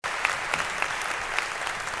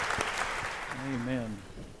Amen.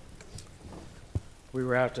 We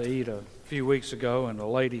were out to eat a few weeks ago, and a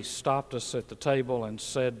lady stopped us at the table and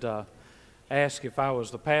said, asked if I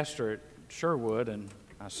was the pastor at Sherwood, and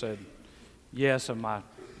I said, yes, am I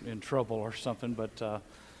in trouble or something? But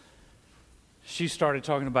she started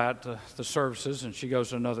talking about the services, and she goes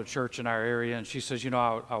to another church in our area, and she says,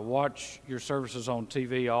 I watch your services on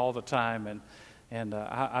TV all the time, and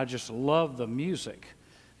I just love the music.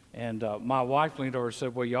 And my wife leaned over and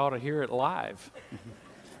said, well, you ought to hear it live.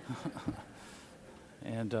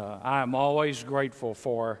 And I am always grateful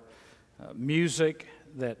for music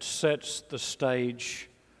that sets the stage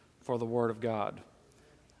for the Word of God.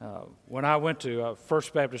 When I went to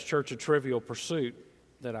First Baptist Church of Trivial Pursuit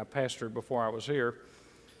that I pastored before I was here,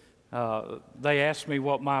 they asked me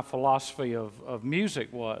what my philosophy of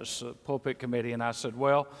music was, the pulpit committee, and I said,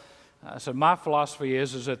 my philosophy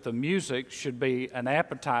is that the music should be an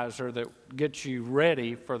appetizer that gets you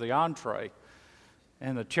ready for the entree.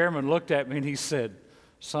 And the chairman looked at me and he said,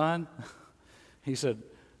 son, he said,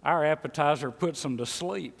 our appetizer puts them to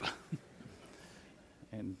sleep.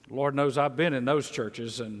 And Lord knows I've been in those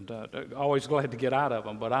churches and always glad to get out of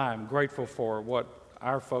them, but I am grateful for what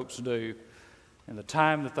our folks do and the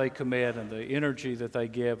time that they commit and the energy that they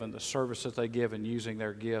give and the service that they give in using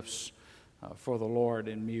their gifts for the Lord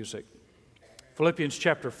in music. Philippians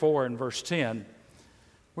chapter 4 and verse 10,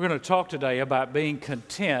 we're going to talk today about being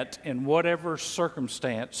content in whatever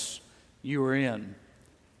circumstance you are in.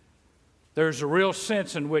 There's a real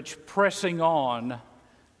sense in which pressing on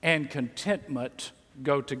and contentment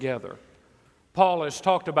go together. Paul has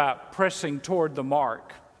talked about pressing toward the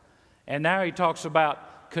mark, and now he talks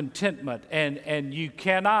about contentment, and you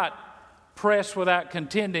cannot press without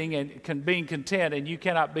contending and being content, and you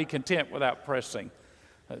cannot be content without pressing.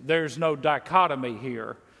 There's no dichotomy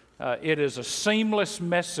here. It is a seamless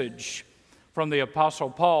message from the Apostle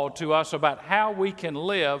Paul to us about how we can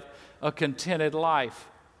live a contented life.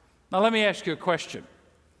 Now let me ask you a question.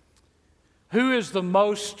 Who is the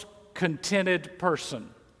most contented person?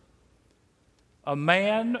 A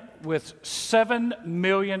man with $7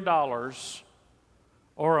 million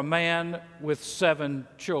or a man with 7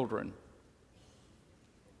 children?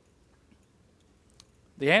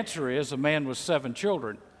 The answer is a man with 7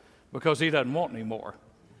 children, because he doesn't want any more.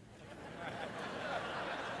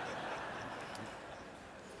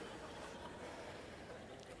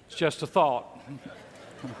 It's just a thought.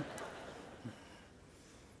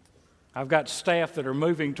 I've got staff that are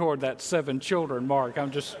moving toward that 7 children mark.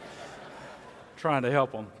 I'm just trying to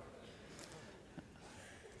help them.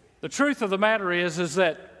 The truth of the matter is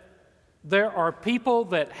that there are people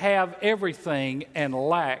that have everything and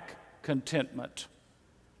lack contentment.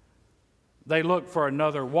 They look for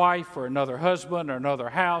another wife or another husband or another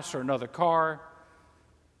house or another car.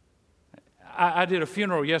 I did a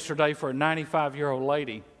funeral yesterday for a 95-year-old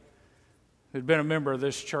lady who'd been a member of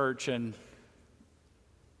this church, and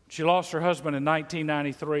she lost her husband in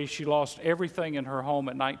 1993. She lost everything in her home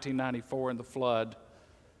in 1994 in the flood.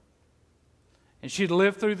 And she'd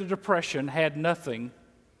lived through the Depression, had nothing.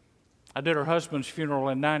 I did her husband's funeral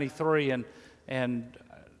in 93, and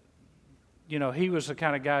he was the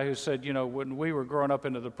kind of guy who said, when we were growing up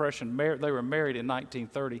in the Depression, they were married in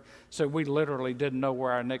 1930, so we literally didn't know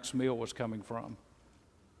where our next meal was coming from.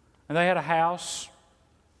 And they had a house,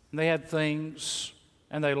 and they had things,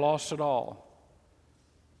 and they lost it all.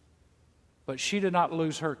 But she did not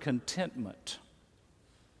lose her contentment.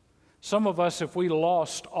 Some of us, if we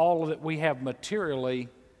lost all that we have materially,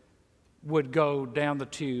 would go down the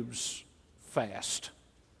tubes fast.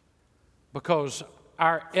 Because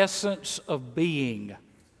our essence of being,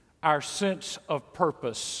 our sense of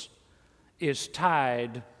purpose is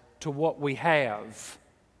tied to what we have,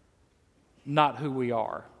 not who we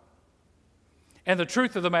are. And the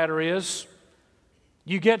truth of the matter is,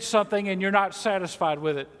 you get something and you're not satisfied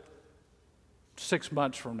with it 6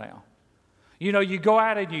 months from now. You go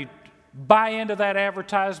out and you buy into that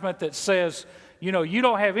advertisement that says, you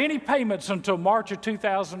don't have any payments until March of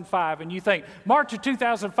 2005, and you think March of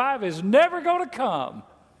 2005 is never going to come,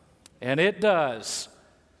 and it does.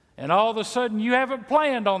 And all of a sudden, you haven't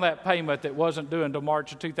planned on that payment that wasn't due until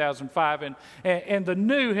March of 2005, and the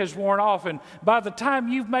new has worn off, and by the time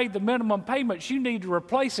you've made the minimum payments, you need to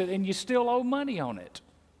replace it, and you still owe money on it.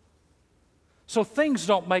 So things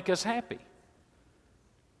don't make us happy.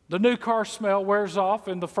 The new car smell wears off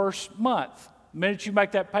in the first month. The minute you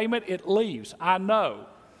make that payment, it leaves. I know.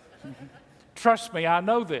 Trust me, I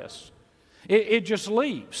know this. It just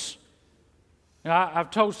leaves. Now,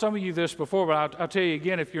 I've told some of you this before, but I'll tell you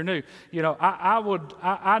again if you're new.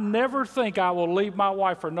 I never think I will leave my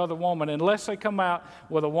wife for another woman unless they come out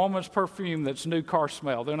with a woman's perfume that's new car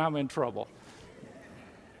smell. Then I'm in trouble.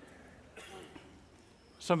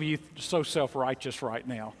 Some of you are so self-righteous right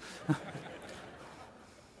now.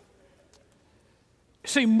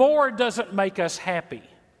 See, more doesn't make us happy.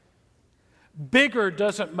 Bigger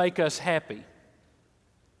doesn't make us happy.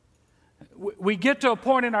 We get to a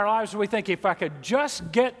point in our lives where we think, if I could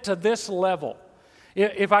just get to this level,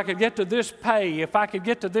 if I could get to this pay, if I could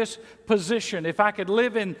get to this position, if I could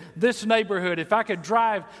live in this neighborhood, if I could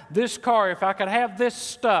drive this car, if I could have this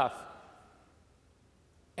stuff.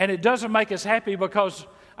 And it doesn't make us happy because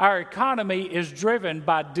our economy is driven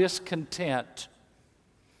by discontent.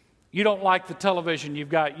 You don't like the television you've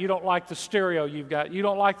got. You don't like the stereo you've got. You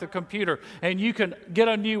don't like the computer. And you can get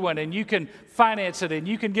a new one, and you can finance it, and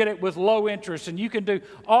you can get it with low interest, and you can do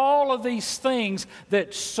all of these things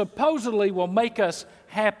that supposedly will make us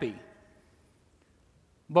happy.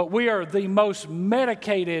 But we are the most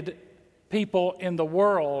medicated people in the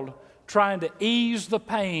world trying to ease the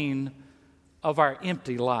pain of our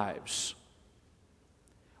empty lives.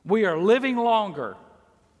 We are living longer,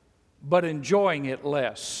 but enjoying it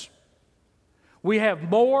less. We have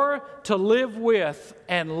more to live with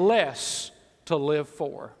and less to live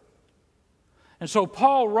for. And so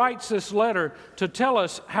Paul writes this letter to tell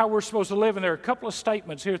us how we're supposed to live. And there are a couple of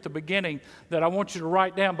statements here at the beginning that I want you to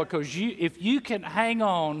write down, because if you can hang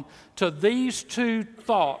on to these two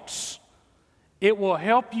thoughts, it will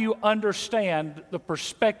help you understand the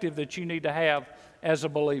perspective that you need to have as a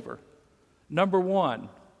believer. Number one,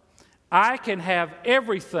 I can have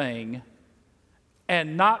everything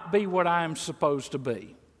and not be what I am supposed to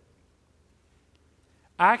be.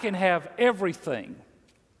 I can have everything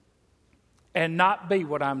and not be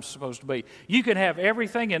what I'm supposed to be. You can have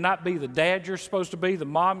everything and not be the dad you're supposed to be, the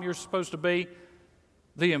mom you're supposed to be,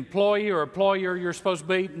 the employee or employer you're supposed to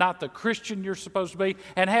be, not the Christian you're supposed to be,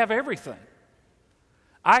 and have everything.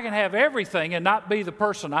 I can have everything and not be the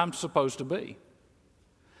person I'm supposed to be.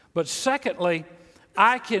 But secondly,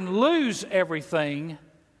 I can lose everything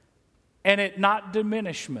and it not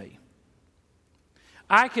diminish me.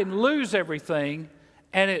 I can lose everything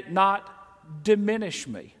and it not diminish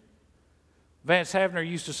me. Vance Havner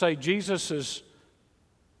used to say, Jesus is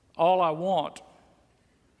all I want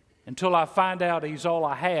until I find out he's all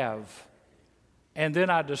I have, and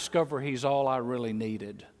then I discover he's all I really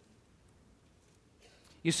needed.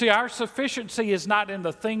 You see, our sufficiency is not in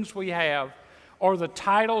the things we have or the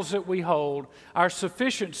titles that we hold. Our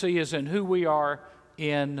sufficiency is in who we are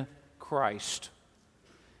in Christ.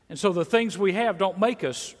 And so the things we have don't make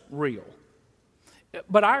us real.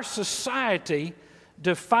 But our society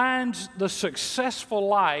defines the successful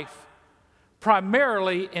life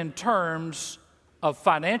primarily in terms of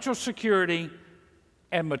financial security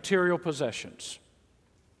and material possessions.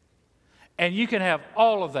 And you can have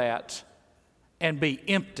all of that and be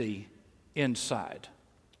empty inside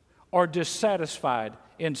or dissatisfied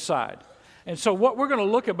inside. And so what we're going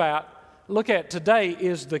to look at today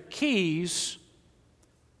is the keys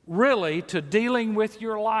really to dealing with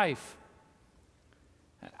your life.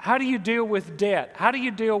 How do you deal with debt? How do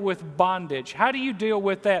you deal with bondage? How do you deal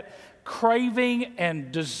with that craving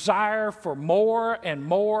and desire for more and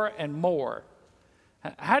more and more?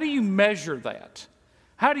 How do you measure that?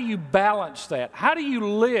 How do you balance that? How do you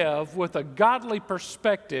live with a godly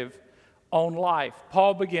perspective on life?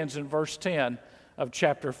 Paul begins in verse 10 of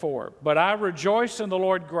chapter 4. But I rejoice in the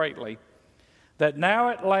Lord greatly that now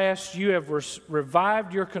at last you have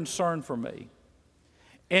revived your concern for me.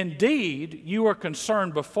 Indeed, you were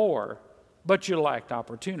concerned before, but you lacked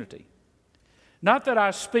opportunity. Not that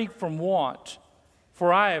I speak from want,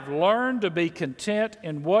 for I have learned to be content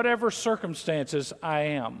in whatever circumstances I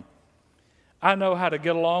am. I know how to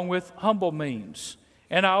get along with humble means,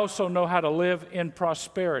 and I also know how to live in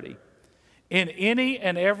prosperity. In any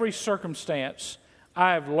and every circumstance,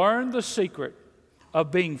 I have learned the secret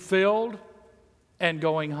of being filled and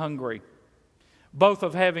going hungry, both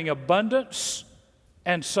of having abundance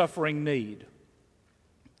and suffering need.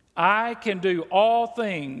 I can do all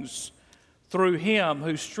things through him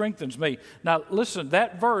who strengthens me. Now listen,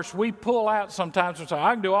 that verse we pull out sometimes and say,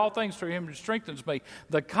 I can do all things through him who strengthens me.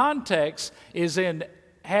 The context is in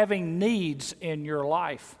having needs in your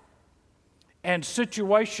life and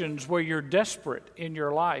situations where you're desperate in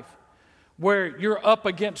your life, where you're up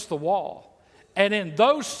against the wall. And in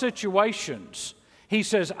those situations, he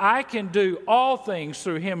says, I can do all things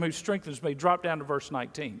through him who strengthens me. Drop down to verse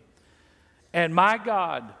 19. And my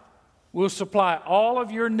God will supply all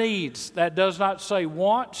of your needs. That does not say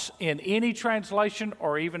wants in any translation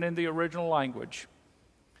or even in the original language.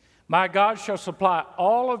 My God shall supply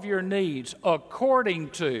all of your needs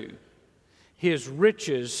according to his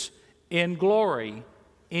riches in glory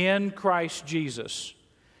in Christ Jesus.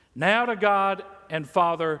 Now to God and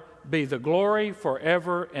Father be the glory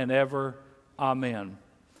forever and ever. Amen.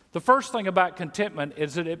 The first thing about contentment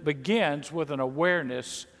is that it begins with an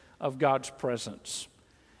awareness of God's presence.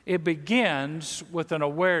 It begins with an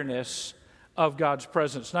awareness of God's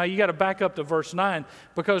presence. Now, you got to back up to verse 9,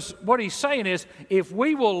 because what he's saying is, if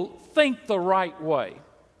we will think the right way,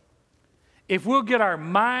 if we'll get our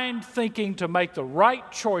mind thinking to make the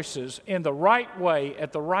right choices in the right way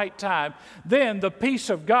at the right time, then the peace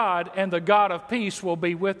of God and the God of peace will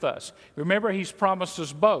be with us. Remember, he's promised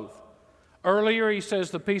us both. Earlier, he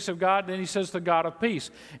says the peace of God, then he says the God of peace.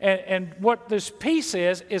 And what this peace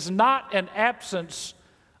is not an absence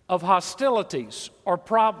of hostilities or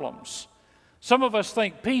problems. Some of us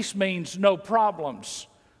think peace means no problems,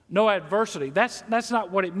 no adversity. That's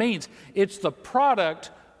not what it means. It's the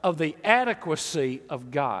product of the adequacy of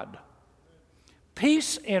God.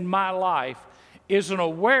 Peace in my life is an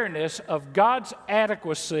awareness of God's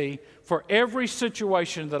adequacy for every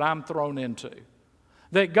situation that I'm thrown into.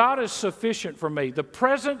 That God is sufficient for me. The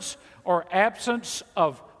presence or absence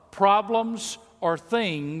of problems or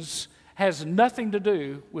things has nothing to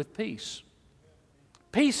do with peace.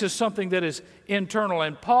 Peace is something that is internal,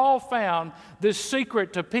 and Paul found this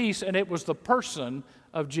secret to peace, and it was the person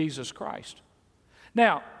of Jesus Christ.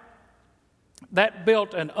 Now, that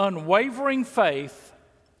built an unwavering faith,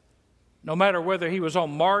 no matter whether he was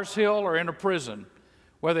on Mars Hill or in a prison,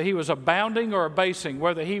 whether he was abounding or abasing,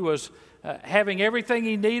 whether he was having everything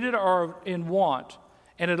he needed or in want.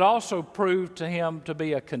 And it also proved to him to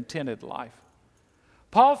be a contented life.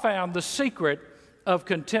 Paul found the secret of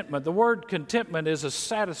contentment. The word contentment is a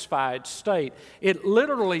satisfied state. It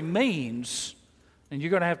literally means, and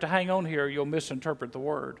you're going to have to hang on here or you'll misinterpret the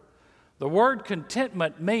word. The word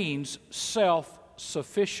contentment means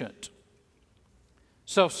self-sufficient.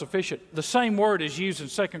 Self-sufficient. The same word is used in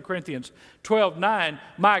 2 Corinthians 12:9.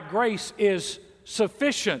 My grace is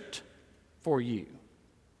sufficient for you.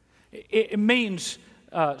 It means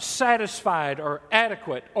satisfied or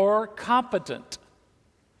adequate or competent.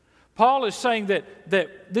 Paul is saying that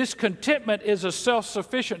this contentment is a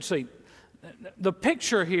self-sufficiency. The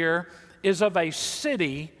picture here is of a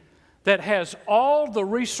city that has all the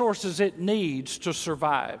resources it needs to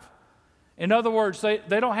survive. In other words, they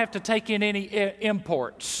don't have to take in any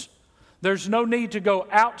imports. There's no need to go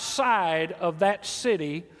outside of that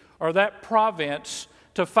city or that province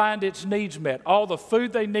to find its needs met. All the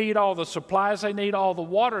food they need, all the supplies they need, all the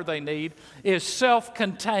water they need is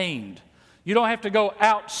self-contained. You don't have to go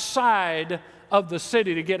outside of the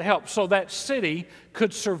city to get help. So that city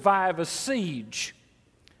could survive a siege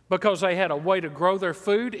because they had a way to grow their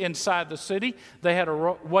food inside the city. They had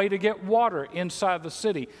a way to get water inside the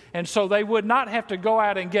city. And so they would not have to go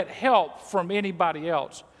out and get help from anybody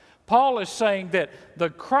else. Paul is saying that the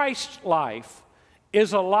Christ life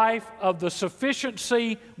is a life of the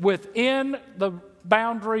sufficiency within the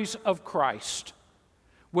boundaries of Christ,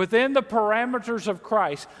 within the parameters of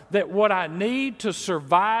Christ, that what I need to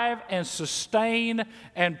survive and sustain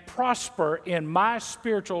and prosper in my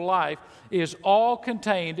spiritual life is all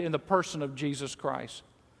contained in the person of Jesus Christ.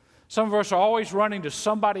 Some of us are always running to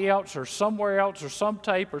somebody else or somewhere else or some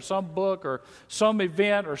tape or some book or some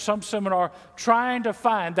event or some seminar trying to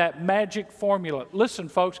find that magic formula. Listen,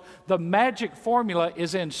 folks, the magic formula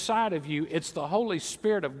is inside of you. It's the Holy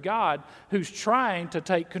Spirit of God who's trying to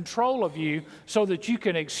take control of you so that you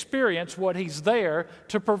can experience what He's there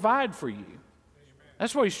to provide for you.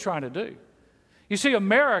 That's what He's trying to do. You see,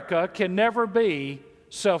 America can never be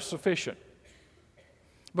self-sufficient,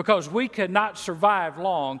 because we could not survive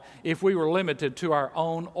long if we were limited to our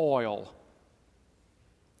own oil.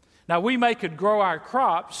 Now, we could grow our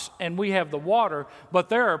crops and we have the water, but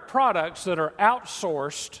there are products that are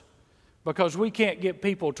outsourced because we can't get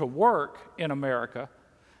people to work in America.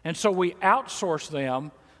 And so we outsource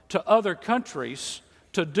them to other countries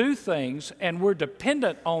to do things, and we're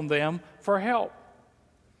dependent on them for help.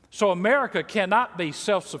 So America cannot be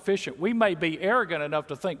self-sufficient. We may be arrogant enough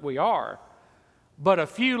to think we are, but a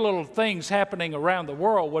few little things happening around the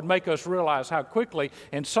world would make us realize how quickly,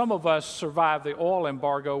 and some of us survived the oil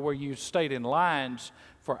embargo where you stayed in lines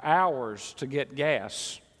for hours to get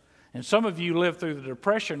gas. And some of you lived through the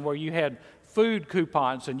Depression where you had food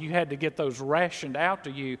coupons and you had to get those rationed out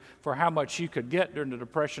to you for how much you could get during the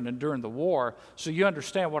Depression and during the war. So you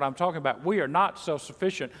understand what I'm talking about. We are not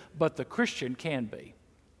self-sufficient, but the Christian can be.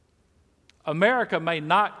 America may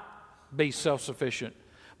not be self-sufficient,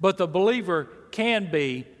 but the believer can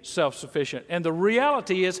be self-sufficient. And the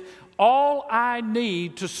reality is, all I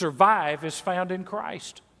need to survive is found in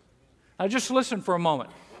Christ. Now just listen for a moment.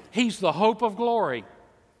 He's the hope of glory.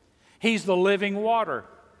 He's the living water.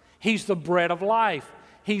 He's the bread of life.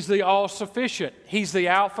 He's the all-sufficient. He's the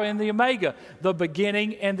Alpha and the Omega, the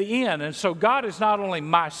beginning and the end. And so God is not only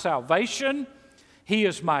my salvation, He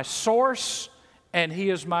is my source, and He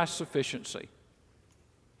is my sufficiency.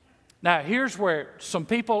 Now, here's where some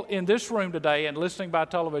people in this room today and listening by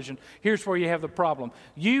television, here's where you have the problem.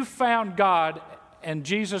 You found God and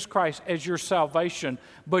Jesus Christ as your salvation,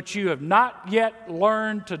 but you have not yet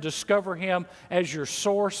learned to discover Him as your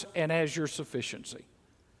source and as your sufficiency.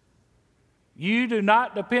 You do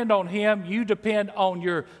not depend on Him. You depend on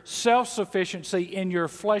your self-sufficiency in your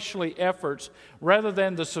fleshly efforts rather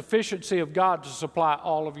than the sufficiency of God to supply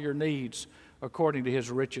all of your needs according to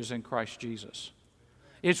His riches in Christ Jesus.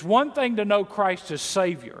 It's one thing to know Christ as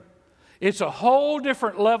Savior. It's a whole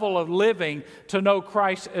different level of living to know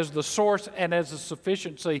Christ as the source and as the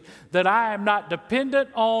sufficiency, that I am not dependent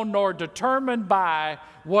on nor determined by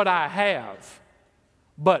what I have,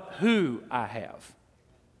 but who I have.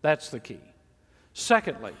 That's the key.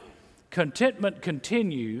 Secondly, contentment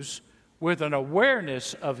continues with an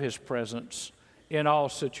awareness of His presence in all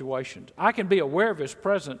situations. I can be aware of His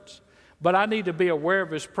presence, but I need to be aware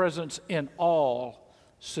of His presence in all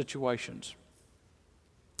situations.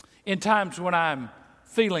 In times when I'm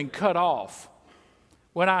feeling cut off,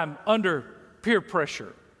 when I'm under peer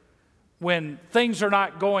pressure, when things are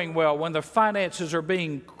not going well, when the finances are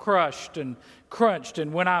being crushed and crunched,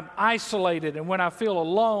 and when I'm isolated, and when I feel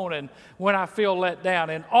alone, and when I feel let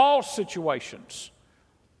down, in all situations.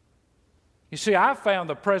 You see, I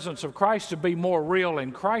found the presence of Christ to be more real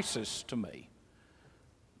in crisis to me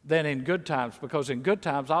than in good times, because in good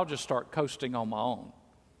times I'll just start coasting on my own.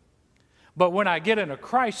 But when I get in a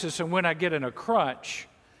crisis and when I get in a crunch,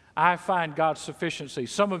 I find God's sufficiency.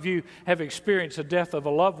 Some of you have experienced the death of a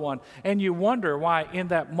loved one, and you wonder why in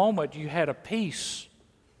that moment you had a peace.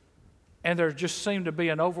 And there just seemed to be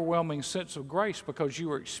an overwhelming sense of grace because you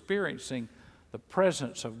were experiencing the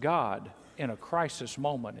presence of God in a crisis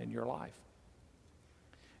moment in your life.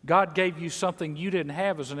 God gave you something you didn't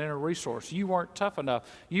have as an inner resource. You weren't tough enough.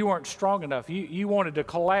 You weren't strong enough. You wanted to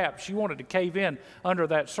collapse. You wanted to cave in under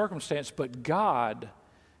that circumstance. But God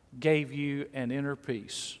gave you an inner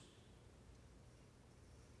peace.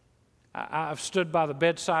 I've stood by the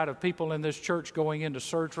bedside of people in this church going into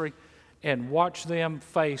surgery and watched them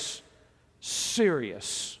face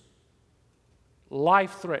serious,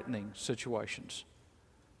 life-threatening situations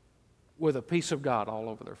with a peace of God all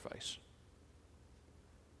over their face.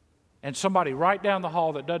 And somebody right down the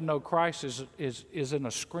hall that doesn't know Christ is in a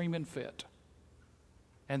screaming fit.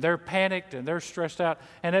 And they're panicked and they're stressed out.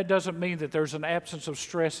 And that doesn't mean that there's an absence of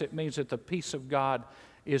stress. It means that the peace of God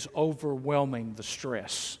is overwhelming the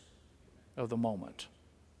stress of the moment.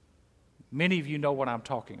 Many of you know what I'm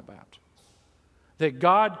talking about. That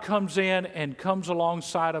God comes in and comes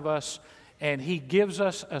alongside of us, and He gives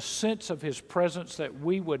us a sense of His presence that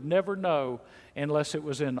we would never know unless it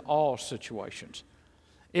was in all situations.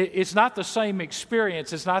 It's not the same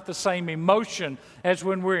experience. It's not the same emotion as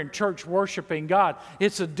when we're in church worshiping God.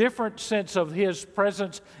 It's a different sense of His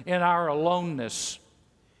presence in our aloneness.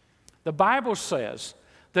 The Bible says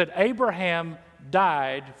that Abraham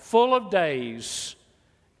died full of days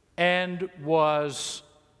and was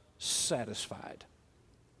satisfied.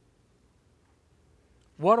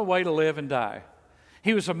 What a way to live and die.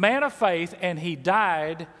 He was a man of faith, and he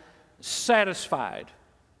died satisfied.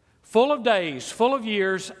 Full of days, full of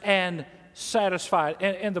years, and satisfied.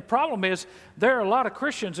 And the problem is, there are a lot of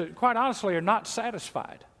Christians that, quite honestly, are not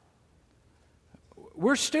satisfied.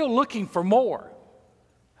 We're still looking for more.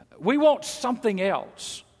 We want something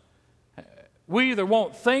else. We either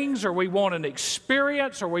want things, or we want an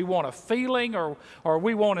experience, or we want a feeling, or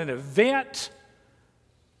we want an event.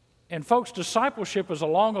 And folks, discipleship is a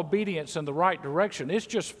long obedience in the right direction. It's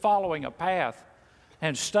just following a path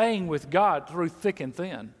and staying with God through thick and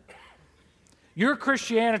thin. Your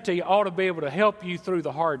Christianity ought to be able to help you through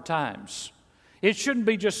the hard times. It shouldn't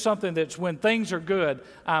be just something that's when things are good,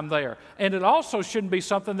 I'm there. And it also shouldn't be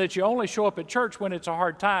something that you only show up at church when it's a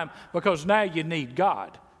hard time because now you need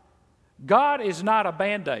God. God is not a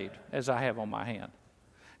Band-Aid, as I have on my hand.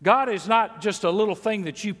 God is not just a little thing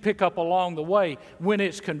that you pick up along the way when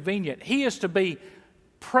it's convenient. He is to be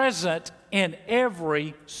present in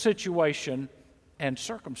every situation and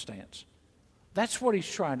circumstance. That's what He's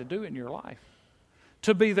trying to do in your life.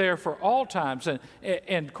 To be there for all times.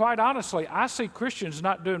 And quite honestly, I see Christians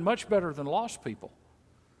not doing much better than lost people.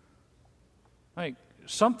 I mean,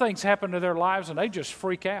 some things happen to their lives and they just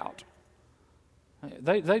freak out.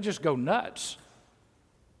 They just go nuts.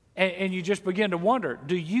 And you just begin to wonder,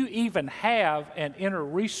 do you even have an inner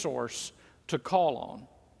resource to call on?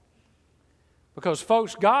 Because,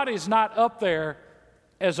 folks, God is not up there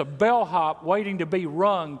as a bellhop waiting to be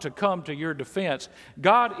rung to come to your defense.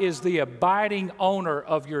 God is the abiding owner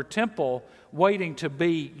of your temple, waiting to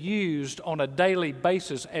be used on a daily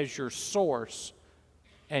basis as your source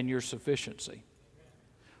and your sufficiency.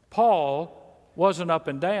 Paul wasn't up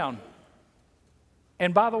and down.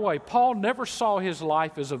 And by the way, Paul never saw his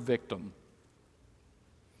life as a victim.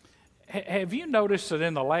 Have you noticed that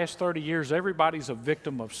in the last 30 years, everybody's a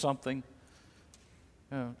victim of something?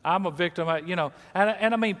 I'm a victim, and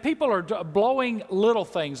I mean, people are blowing little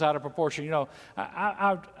things out of proportion.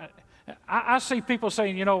 I see people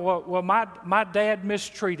saying, well, my dad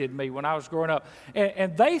mistreated me when I was growing up.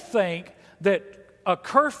 And they think that a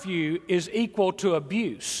curfew is equal to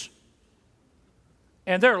abuse.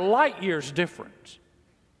 And they're light years different.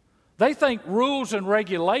 They think rules and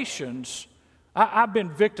regulations. I've been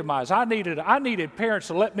victimized. I needed parents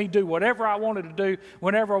to let me do whatever I wanted to do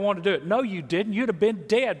whenever I wanted to do it. No, you didn't. You'd have been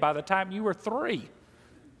dead by the time you were 3.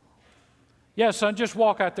 Yeah, son, just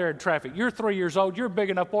walk out there in traffic. You're 3 years old. You're big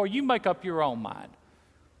enough, boy. You make up your own mind.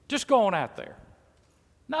 Just go on out there.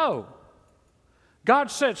 No. God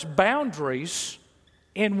sets boundaries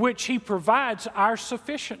in which He provides our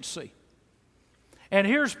sufficiency. And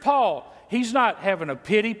here's Paul. He's not having a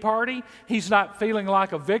pity party. He's not feeling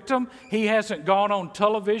like a victim. He hasn't gone on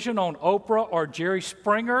television on Oprah or Jerry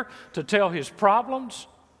Springer to tell his problems.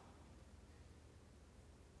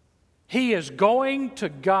 He is going to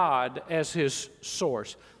God as his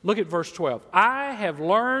source. Look at verse 12. I have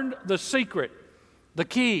learned the secret, the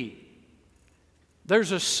key.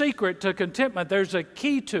 There's a secret to contentment. There's a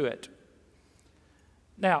key to it.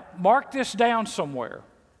 Now, mark this down somewhere.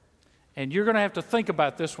 And you're going to have to think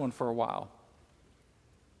about this one for a while.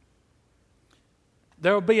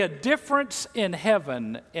 There will be a difference in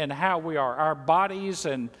heaven in how we are. Our bodies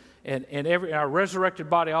and our resurrected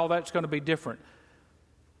body, all that's going to be different.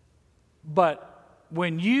 But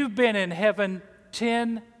when you've been in heaven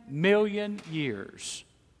 10 million years,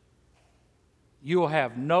 you will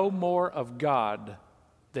have no more of God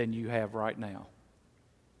than you have right now.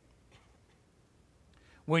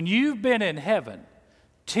 When you've been in heaven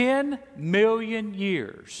 10 million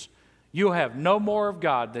years, you'll have no more of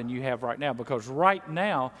God than you have right now, because right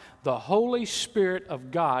now the Holy Spirit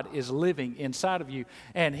of God is living inside of you,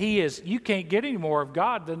 and you can't get any more of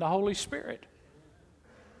God than the Holy Spirit.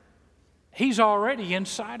 He's already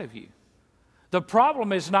inside of you. The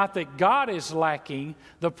problem is not that God is lacking,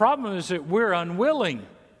 the problem is that we're unwilling.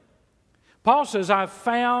 Paul says, I've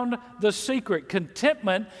found the secret.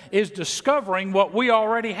 Contentment is discovering what we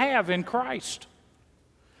already have in Christ.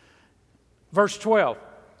 Verse 12,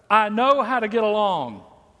 I know how to get along.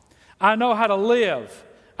 I know how to live.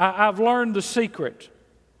 I've learned the secret.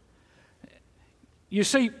 You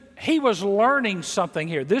see, he was learning something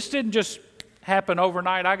here. This didn't just happen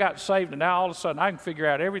overnight. I got saved and now all of a sudden I can figure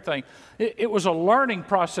out everything. It was a learning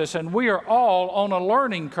process, and we are all on a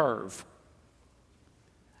learning curve.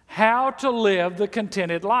 How to live the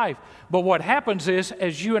contented life. But what happens is,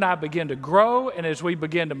 as you and I begin to grow and as we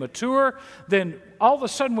begin to mature, then all of a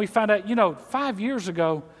sudden we find out, 5 years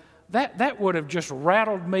ago, that would have just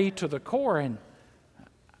rattled me to the core, and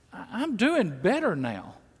I'm doing better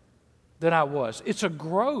now than I was. It's a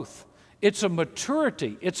growth. It's a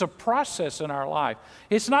maturity. It's a process in our life.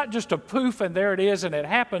 It's not just a poof and there it is and it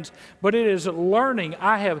happens, but it is learning.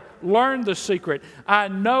 I have learned the secret. I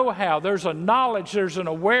know how. There's a knowledge, there's an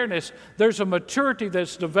awareness, there's a maturity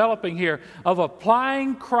that's developing here of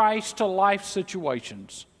applying Christ to life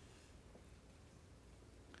situations.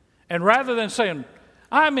 And rather than saying,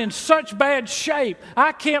 I'm in such bad shape,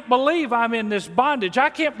 I can't believe I'm in this bondage,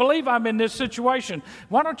 I can't believe I'm in this situation,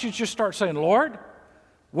 why don't you just start saying, Lord,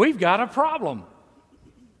 we've got a problem.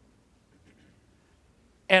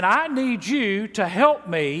 And I need you to help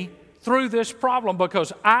me through this problem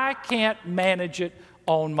because I can't manage it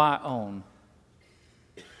on my own.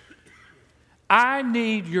 I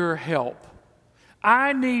need your help.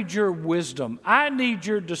 I need your wisdom. I need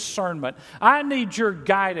your discernment. I need your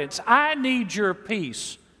guidance. I need your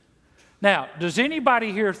peace. Now, does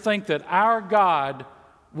anybody here think that our God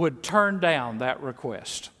would turn down that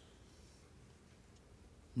request?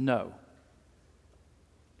 No.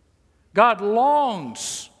 God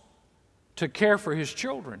longs to care for His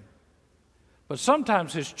children, but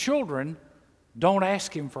sometimes His children don't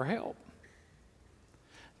ask Him for help.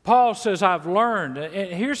 Paul says, I've learned,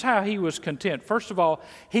 and here's how he was content. First of all,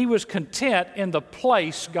 he was content in the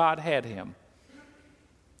place God had him.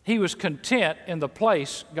 He was content in the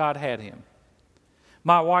place God had him.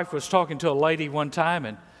 My wife was talking to a lady one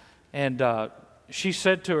time, and she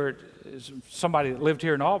said to her, somebody that lived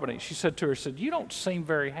here in Albany, she said to her, you don't seem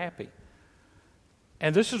very happy.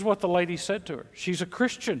 And this is what the lady said to her. She's a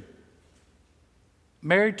Christian,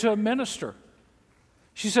 married to a minister.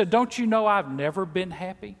 She said, "Don't you know I've never been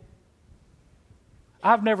happy?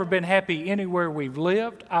 I've never been happy anywhere we've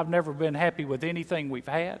lived. I've never been happy with anything we've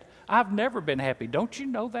had. I've never been happy. Don't you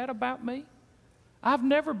know that about me? I've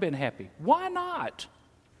never been happy. Why not?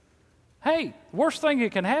 Hey, worst thing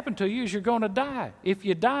that can happen to you is you're going to die. If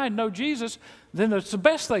you die and know Jesus, then it's the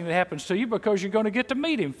best thing that happens to you because you're going to get to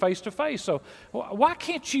meet him face to face. So why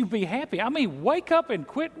can't you be happy? I mean, wake up and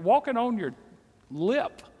quit walking on your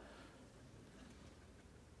lip.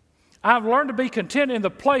 I've learned to be content in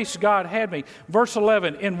the place God had me. Verse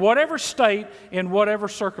 11, in whatever state, in whatever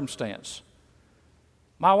circumstance.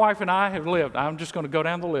 My wife and I have lived, I'm just going to go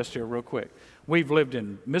down the list here real quick. We've lived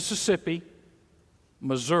in Mississippi,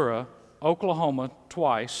 Missouri, Oklahoma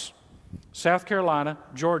twice, South Carolina,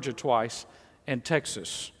 Georgia twice, and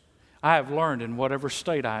Texas. I have learned in whatever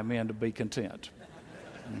state I am in to be content.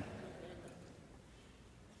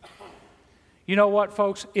 You know what,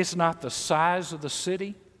 folks? It's not the size of the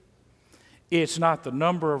city. It's not the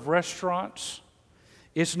number of restaurants.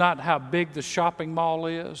 It's not how big the shopping mall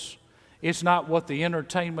is. It's not what the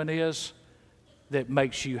entertainment is that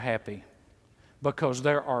makes you happy. Because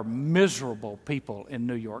there are miserable people in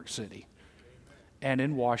New York City and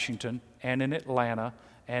in Washington and in Atlanta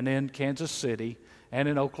and in Kansas City and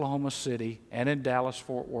in Oklahoma City and in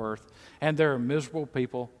Dallas-Fort Worth. And there are miserable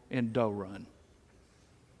people in Doe Run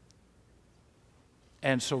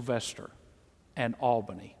and Sylvester and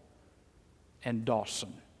Albany and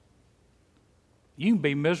Dawson. You can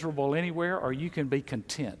be miserable anywhere or you can be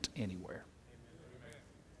content anywhere.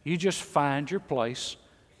 You just find your place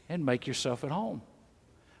and make yourself at home.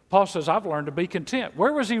 Paul says, I've learned to be content.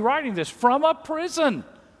 Where was he writing this? From a prison.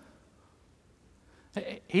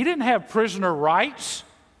 He didn't have prisoner rights.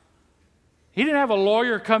 He didn't have a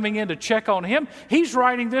lawyer coming in to check on him. He's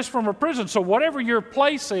writing this from a prison. So whatever your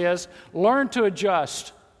place is, learn to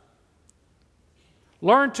adjust.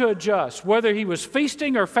 Learn to adjust, whether he was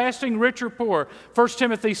feasting or fasting, rich or poor. 1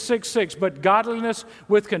 Timothy 6:6, but godliness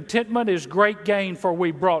with contentment is great gain, for we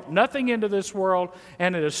brought nothing into this world,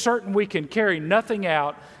 and it is certain we can carry nothing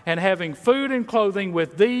out, and having food and clothing,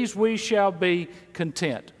 with these we shall be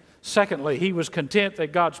content. Secondly, he was content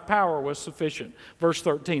that God's power was sufficient. Verse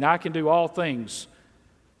 13, I can do all things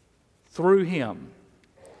through him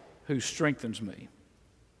who strengthens me.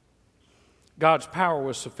 God's power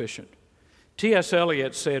was sufficient. T.S.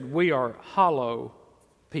 Eliot said, we are hollow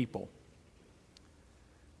people.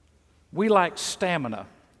 We lack stamina.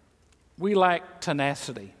 We lack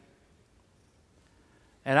tenacity.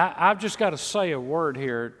 And I've just got to say a word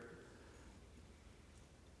here.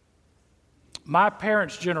 My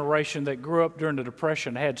parents' generation that grew up during the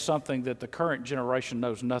Depression had something that the current generation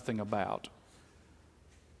knows nothing about.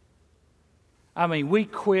 I mean, we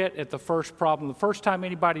quit at the first problem. The first time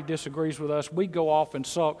anybody disagrees with us, we go off and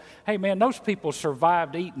sulk. Hey, man, those people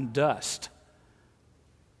survived eating dust.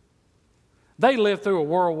 They lived through a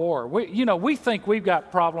world war. We think we've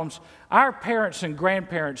got problems. Our parents and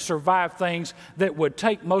grandparents survived things that would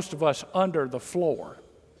take most of us under the floor,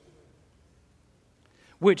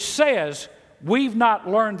 which says we've not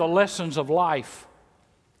learned the lessons of life,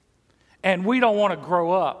 and we don't want to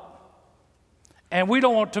grow up, and we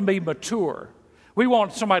don't want to be mature. We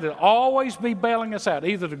want somebody to always be bailing us out,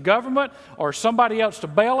 either the government or somebody else to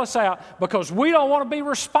bail us out, because we don't want to be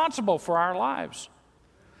responsible for our lives.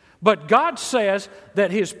 But God says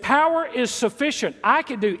that his power is sufficient. I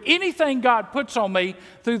can do anything God puts on me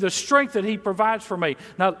through the strength that he provides for me.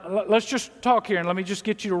 Now, let's just talk here, and let me just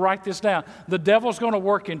get you to write this down. The devil's going to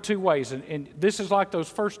work in two ways, and this is like those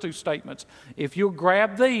first two statements. If you'll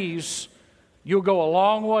grab these, you'll go a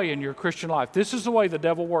long way in your Christian life. This is the way the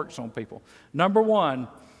devil works on people. Number one,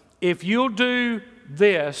 if you'll do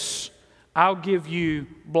this, I'll give you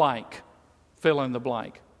blank. Fill in the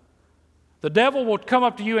blank. The devil will come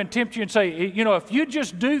up to you and tempt you and say, if you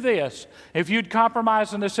just do this, if you'd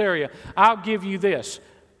compromise in this area, I'll give you this.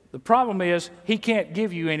 The problem is he can't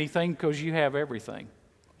give you anything because you have everything.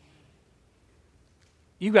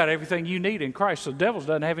 You've got everything you need in Christ, so the devil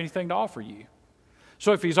doesn't have anything to offer you.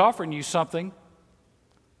 So if he's offering you something,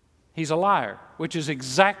 he's a liar, which is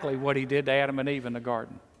exactly what he did to Adam and Eve in the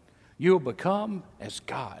garden. You'll become as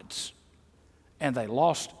gods. And they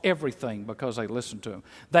lost everything because they listened to him.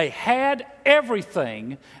 They had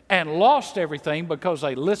everything and lost everything because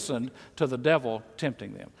they listened to the devil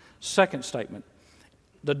tempting them. Second statement,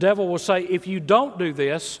 the devil will say, if you don't do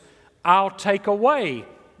this, I'll take away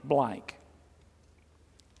blank.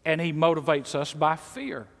 And he motivates us by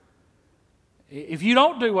fear. If you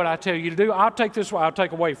don't do what I tell you to do, I'll take this away. I'll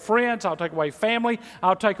take away friends. I'll take away family.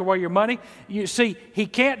 I'll take away your money. You see, he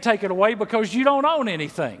can't take it away because you don't own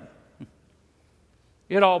anything.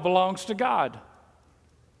 It all belongs to God.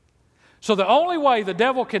 So the only way the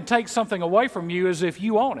devil can take something away from you is if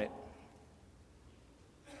you own it.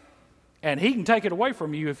 And he can take it away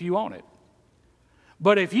from you if you own it.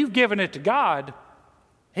 But if you've given it to God,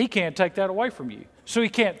 he can't take that away from you. So he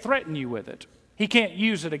can't threaten you with it. He can't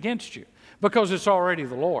use it against you because it's already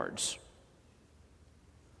the Lord's.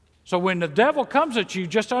 So when the devil comes at you,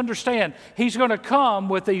 just understand he's going to come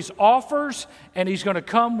with these offers and he's going to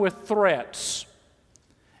come with threats.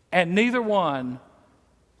 And neither one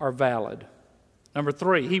are valid. Number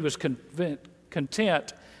 3, he was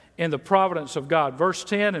content in the providence of God. Verse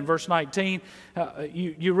 10 and verse 19,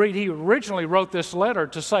 you read he originally wrote this letter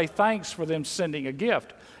to say thanks for them sending a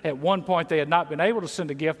gift. At one point they had not been able to send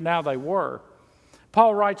a gift, now they were.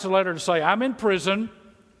 Paul writes a letter to say, I'm in prison,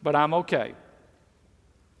 but I'm okay.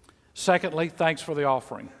 Secondly, thanks for the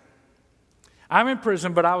offering. I'm in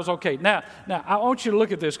prison, but I was okay. Now I want you to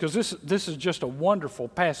look at this because this is just a wonderful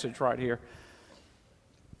passage right here.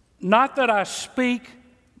 Not that I speak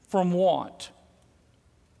from want.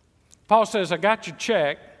 Paul says, I got your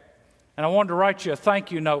check, and I wanted to write you a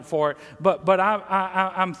thank you note for it, but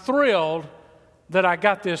I'm thrilled that I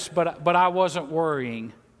got this, but I wasn't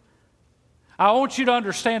worrying. I want you to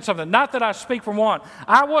understand something. Not that I speak from want.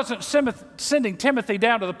 I wasn't sending Timothy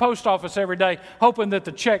down to the post office every day hoping that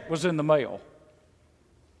the check was in the mail.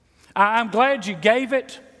 I'm glad you gave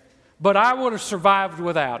it, but I would have survived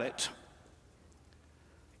without it.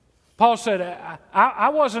 Paul said, I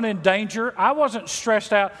wasn't in danger. I wasn't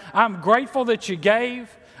stressed out. I'm grateful that you gave.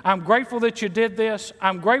 I'm grateful that you did this.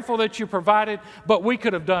 I'm grateful that you provided, but we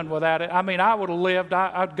could have done without it. I mean, I would have lived.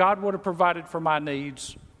 God would have provided for my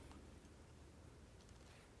needs.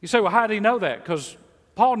 You say, well, how did he know that? Because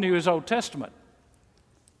Paul knew his Old Testament.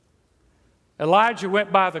 Elijah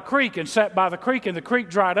went by the creek and sat by the creek, and the creek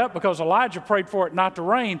dried up because Elijah prayed for it not to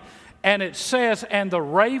rain. And it says, and the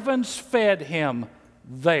ravens fed him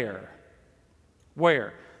there.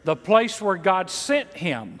 Where? The place where God sent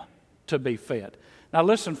him to be fed. Now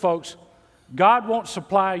listen, folks, God won't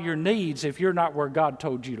supply your needs if you're not where God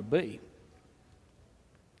told you to be.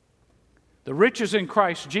 The riches in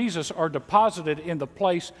Christ Jesus are deposited in the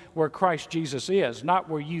place where Christ Jesus is, not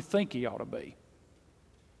where you think he ought to be.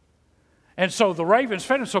 And so the ravens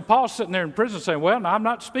fed him. So Paul's sitting there in prison saying, well, now I'm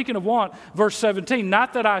not speaking of want. Verse 17,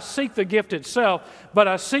 not that I seek the gift itself, but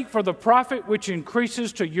I seek for the profit which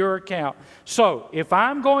increases to your account. So if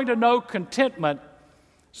I'm going to know contentment,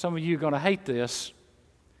 some of you are going to hate this,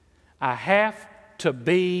 I have to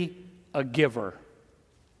be a giver.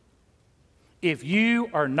 If you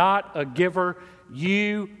are not a giver,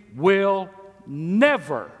 you will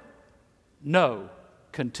never know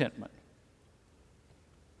contentment.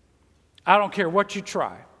 I don't care what you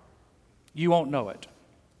try, you won't know it.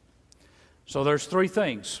 So there's 3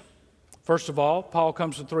 things. First of all, Paul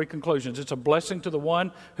comes to 3 conclusions. It's a blessing to the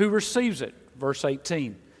one who receives it. Verse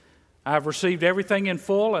 18, I have received everything in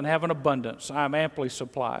full and have an abundance. I am amply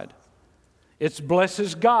supplied. It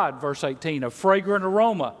blesses God, verse 18, a fragrant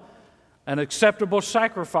aroma, an acceptable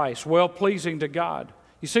sacrifice, well-pleasing to God.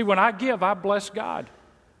 You see, when I give, I bless God.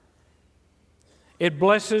 It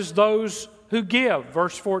blesses those who give,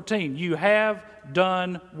 verse 14, you have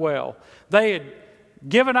done well. They had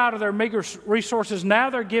given out of their meager resources, now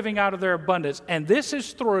they're giving out of their abundance. And this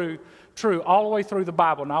is true all the way through the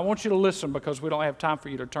Bible. Now I want you to listen because we don't have time for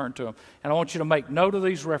you to turn to them. And I want you to make note of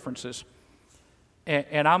these references.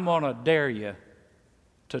 And I'm going to dare you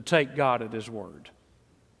to take God at his word.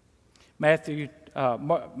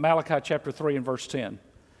 Malachi chapter 3 and verse 10.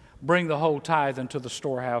 Bring the whole tithe into the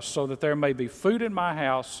storehouse so that there may be food in my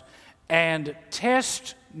house, and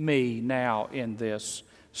test me now in this,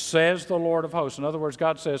 says the Lord of hosts. In other words,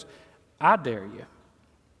 God says, I dare you.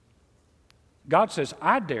 God says,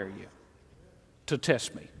 I dare you to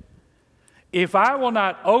test me. If I will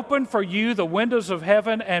not open for you the windows of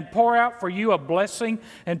heaven and pour out for you a blessing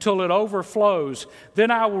until it overflows,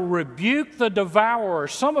 then I will rebuke the devourer.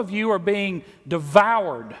 Some of you are being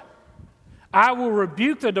devoured. I will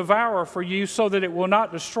rebuke the devourer for you so that it will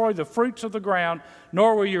not destroy the fruits of the ground,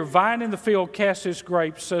 nor will your vine in the field cast its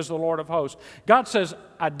grapes, says the Lord of hosts. God says,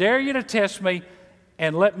 I dare you to test me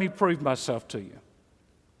and let me prove myself to you.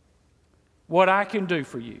 What I can do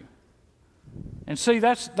for you. And see,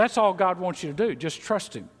 that's all God wants you to do. Just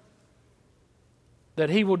trust him. That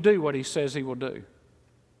he will do what he says he will do.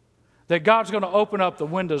 That God's going to open up the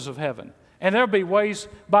windows of heaven. And there'll be ways,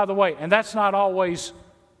 by the way, and that's not always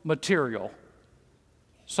material.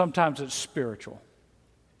 Sometimes it's spiritual.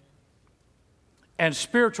 And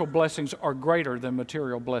spiritual blessings are greater than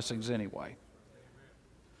material blessings anyway.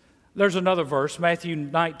 There's another verse, Matthew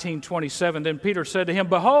 19:27. Then Peter said to him,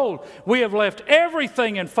 "Behold, we have left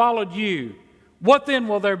everything and followed you. What then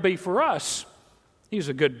will there be for us?" He's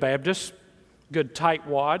a good Baptist, good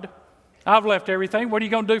tightwad. "I've left everything. What are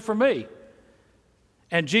you going to do for me?"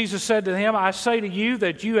 And Jesus said to him, "I say to you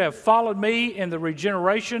that you have followed me in the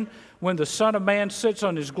regeneration. When the Son of Man sits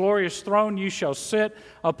on his glorious throne, you shall sit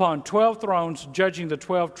upon 12 thrones, judging the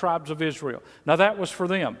 12 tribes of Israel." Now that was for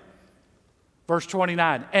them. Verse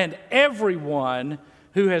 29, "And everyone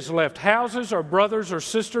who has left houses or brothers or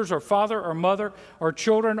sisters or father or mother or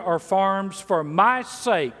children or farms for my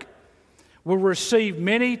sake will receive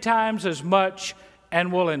many times as much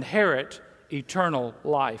and will inherit eternal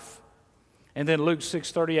life." And then Luke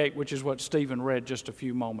 6:38, which is what Stephen read just a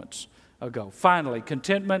few moments ago. Finally,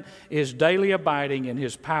 contentment is daily abiding in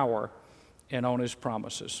his power and on his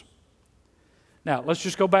promises. Now, let's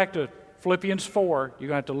just go back to Philippians 4. You're going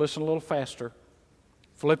to have to listen a little faster.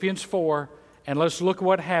 Philippians 4, and let's look at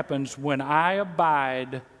what happens when I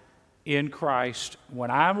abide in Christ,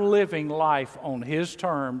 when I'm living life on his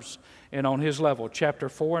terms and on his level. Chapter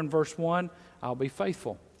 4 and verse 1, I'll be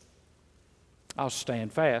faithful. I'll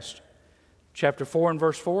stand fast. Chapter 4 and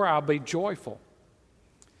verse 4, I'll be joyful.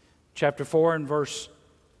 Chapter 4 and verse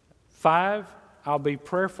 5, I'll be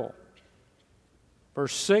prayerful.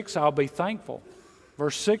 Verse 6, I'll be thankful.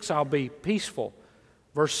 Verse 6, I'll be peaceful.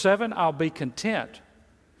 Verse 7, I'll be content.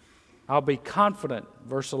 I'll be confident.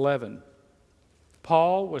 Verse 11,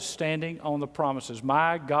 Paul was standing on the promises.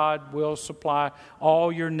 My God will supply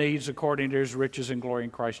all your needs according to his riches and glory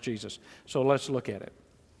in Christ Jesus. So let's look at it.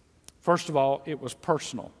 First of all, it was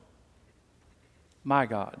personal. My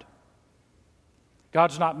God.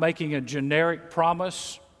 God's not making a generic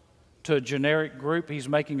promise to a generic group. He's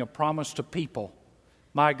making a promise to people.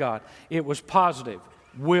 My God. It was positive.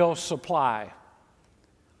 Will supply.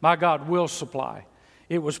 My God will supply.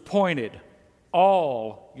 It was pointed.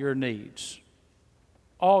 All your needs.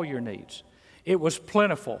 All your needs. It was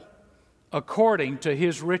plentiful according to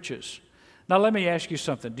his riches. Now let me ask you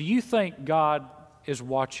something. Do you think God is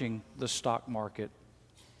watching the stock market?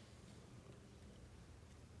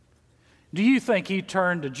 Do you think he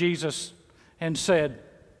turned to Jesus and said,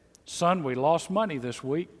 "Son, we lost money this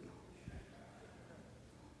week"?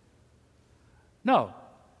 No.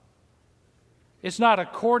 It's not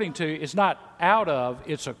according to, it's not out of,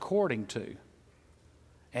 it's according to.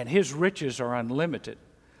 And his riches are unlimited.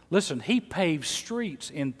 Listen, he paves streets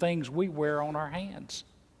in things we wear on our hands.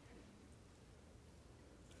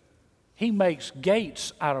 He makes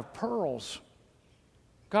gates out of pearls.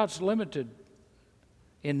 God's limited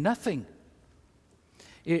in nothing.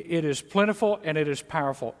 It is plentiful and it is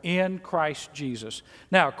powerful in Christ Jesus.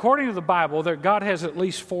 Now, according to the Bible, God has at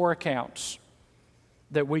least 4 accounts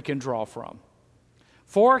that we can draw from.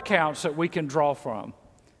 4 accounts that we can draw from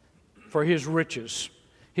for his riches.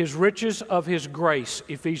 His riches of his grace,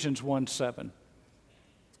 Ephesians 1:7.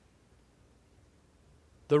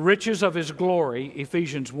 The riches of his glory,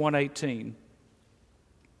 Ephesians 1:18.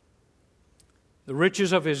 The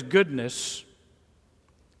riches of his goodness,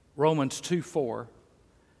 Romans 2:4.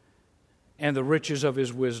 And the riches of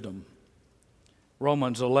his wisdom,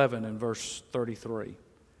 Romans 11 and verse 33.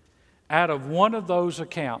 Out of one of those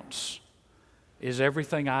accounts is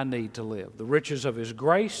everything I need to live. The riches of his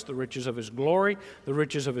grace, the riches of his glory, the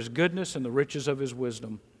riches of his goodness, and the riches of his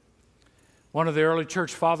wisdom. One of the early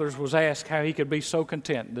church fathers was asked how he could be so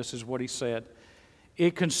content. This is what he said.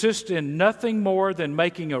 "It consists in nothing more than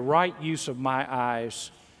making a right use of my eyes.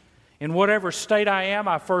 In whatever state I am,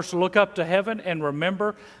 I first look up to heaven and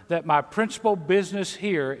remember that my principal business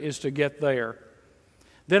here is to get there.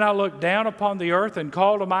 Then I look down upon the earth and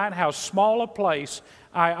call to mind how small a place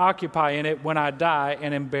I occupy in it when I die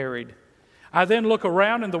and am buried. I then look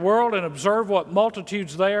around in the world and observe what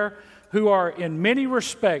multitudes there who are in many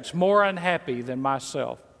respects more unhappy than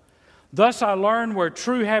myself. Thus I learn where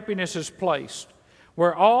true happiness is placed,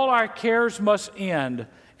 where all our cares must end,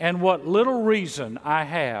 and what little reason I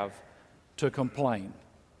have to complain."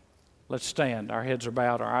 Let's stand. Our heads are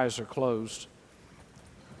bowed, our eyes are closed.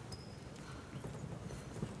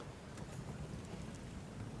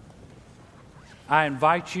 I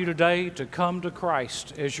invite you today to come to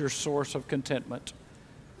Christ as your source of contentment.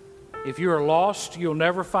 If you are lost, you'll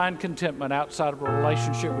never find contentment outside of a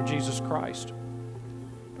relationship with Jesus Christ.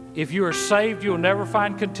 If you are saved, you'll never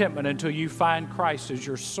find contentment until you find Christ as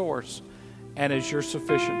your source and as your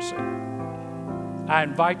sufficiency. I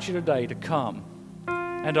invite you today to come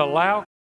and allow